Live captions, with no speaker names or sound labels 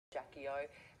Jackie O,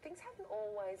 things haven't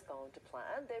always gone to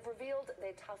plan. They've revealed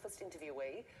their toughest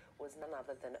interviewee was none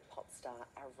other than pop star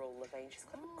Avril Lavigne. She's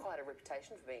got quite a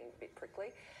reputation for being a bit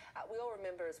prickly. We all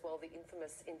remember as well the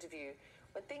infamous interview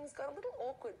when things got a little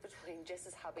awkward between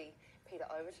Jess's hubby, Peter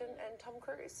Overton, and Tom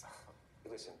Cruise.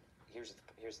 Listen, here's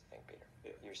the thing, Peter.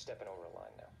 Yeah. You're stepping over a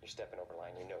line now. You're stepping over a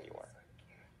line. You know you are.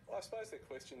 Well, I suppose they're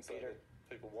questions that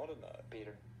people want to know.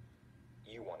 Peter,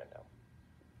 you want to know.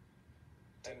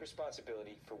 Take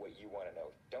responsibility for what you want to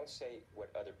know. Don't say what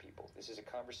other people. This is a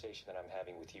conversation that I'm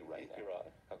having with you right now. You're right.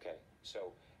 Okay, so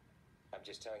I'm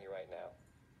just telling you right now.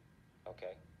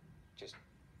 Okay, just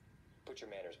put your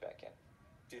manners back in.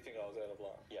 Do you think I was out of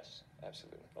line? Yes,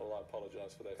 absolutely. Well, I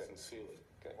apologise for that sincerely.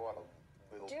 Good. What a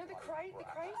little. Do you know the crazy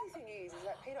thing is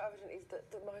that Peter Overton is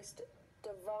the most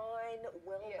divine,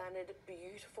 well-mannered,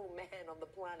 beautiful man on the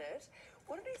planet.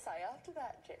 What did he say after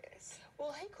that, Jess? Well,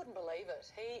 he couldn't believe it.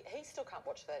 He still can't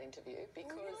watch that interview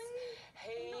because really?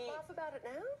 Can you not laugh about it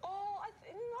now? Oh, I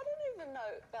don't even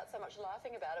know about so much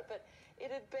laughing about it, but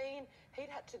it had been, he'd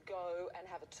had to go and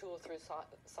have a tour through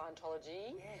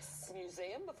Scientology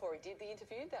Museum before he did the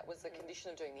interview. That was the condition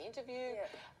of doing the interview. Yeah.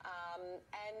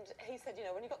 And he said, you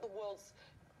know, when you've got the world's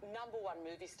 #1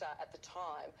 movie star at the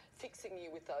time fixing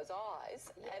you with those eyes,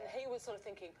 and he was sort of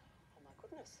thinking, oh my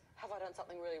goodness, have I done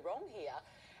something really wrong here?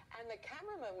 And the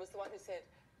cameraman was the one who said,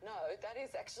 no, that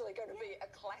is actually going to be a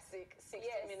classic 60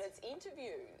 minutes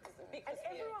interview. And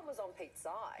everyone was on Pete's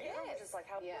side. Everyone was just like,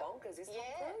 how bonkers is Tom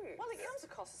Cruise? Well, he comes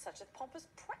across as such a pompous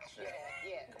prat.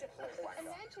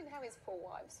 Imagine how his poor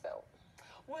wives felt.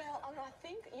 Well, and I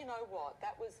think, you know what,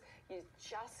 that was, you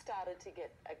just started to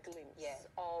get a glimpse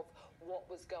of what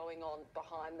was going on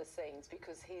behind the scenes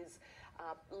because his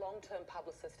long-term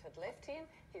publicist had left him.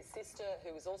 His sister,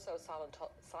 who was also a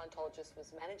Scientologist,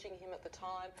 was managing him at the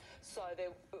time. So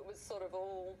it was sort of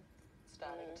all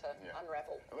starting to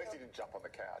unravel. At least he didn't jump on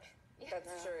the couch.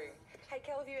 That's true. Hey,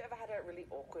 Kel, have you ever had a really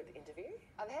awkward interview?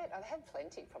 I've had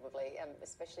plenty, probably,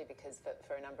 especially because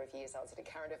for a number of years I was at a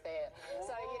current affair.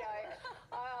 So, you know,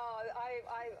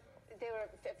 there were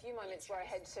a few moments where I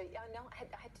had to, I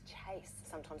had to chase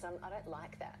sometimes. I don't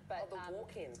like that. But the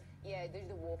walk-in. Yeah,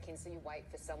 the walk-in, so you wait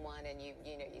for someone and you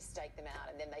stake them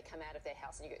out and then they come out of their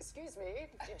house and you go, excuse me,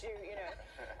 did you,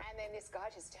 and then this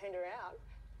guy just turned around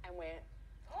and went,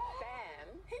 bam.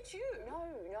 Hit you?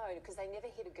 No, because they never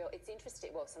hit a girl. It's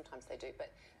interesting. Well, sometimes they do,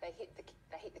 but they hit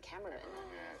the cameraman.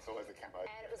 Yeah, it's always the camo.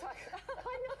 And it was like,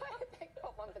 I know, they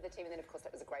got one for the team, and then of course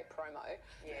that was a great promo.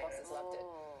 The bosses loved it.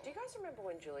 Do you guys remember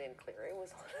when Julian Cleary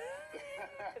was on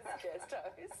as guest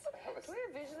host? Do we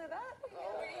have a vision of that?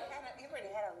 He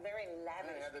already had a very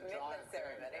lavish commitment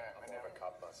ceremony. I never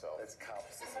cupped myself. It's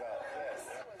cups as well,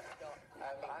 yes.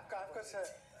 I've got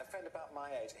a friend about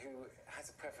my age who has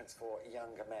a preference for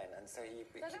younger men, and so he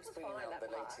keeps bringing out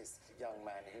the latest young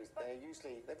man who's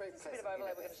they're very pleasant. A bit of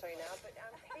overlay we're going to show you now, but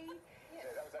he... Yeah,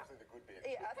 that was actually the good bit.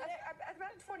 Yeah, at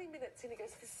about 20 minutes in, he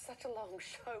goes, this is such a long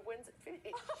show, when's it finished?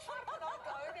 Can I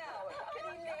go now?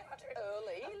 And he left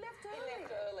early. He left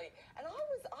early. And I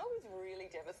was really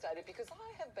devastated because I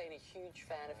have been a huge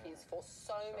fan of his for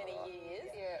so many years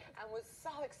and was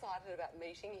so excited about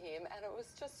meeting him, and it was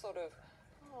just sort of...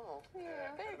 Oh,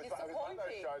 very disappointing. It was one of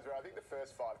those shows where I think the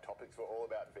first 5 topics were all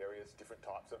about various different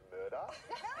types of murder.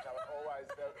 They were always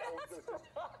just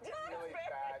really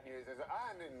bad news. And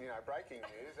then, breaking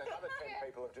news. Another 10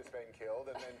 people have just been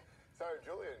killed. And then, so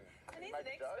Julian... And he's an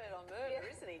expert on murder,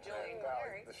 isn't he, Julian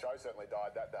Cleary? The show certainly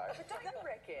died that day. But don't you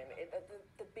reckon,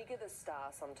 the bigger the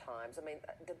star sometimes, I mean,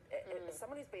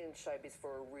 someone who's been in showbiz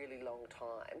for a really long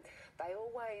time,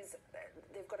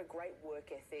 they've got a great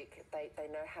work ethic,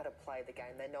 they know how to play the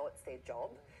game, they know it's their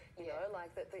job, you know,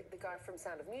 like the guy from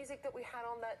Sound of Music that we had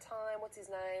on that time, what's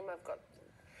his name? I've got...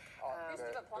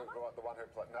 Christopher Plummer? The one who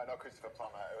played... No, not Christopher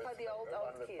Plummer. It was the old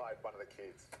kid. Played one of the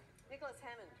kids. Nicholas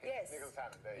Hammond. Yes. Nicholas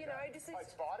Hammond, there you go. Just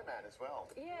played Spider-Man as well.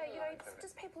 Yeah, it's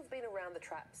just people have been around the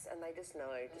traps and they just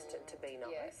know just to be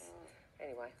nice.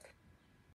 Anyway.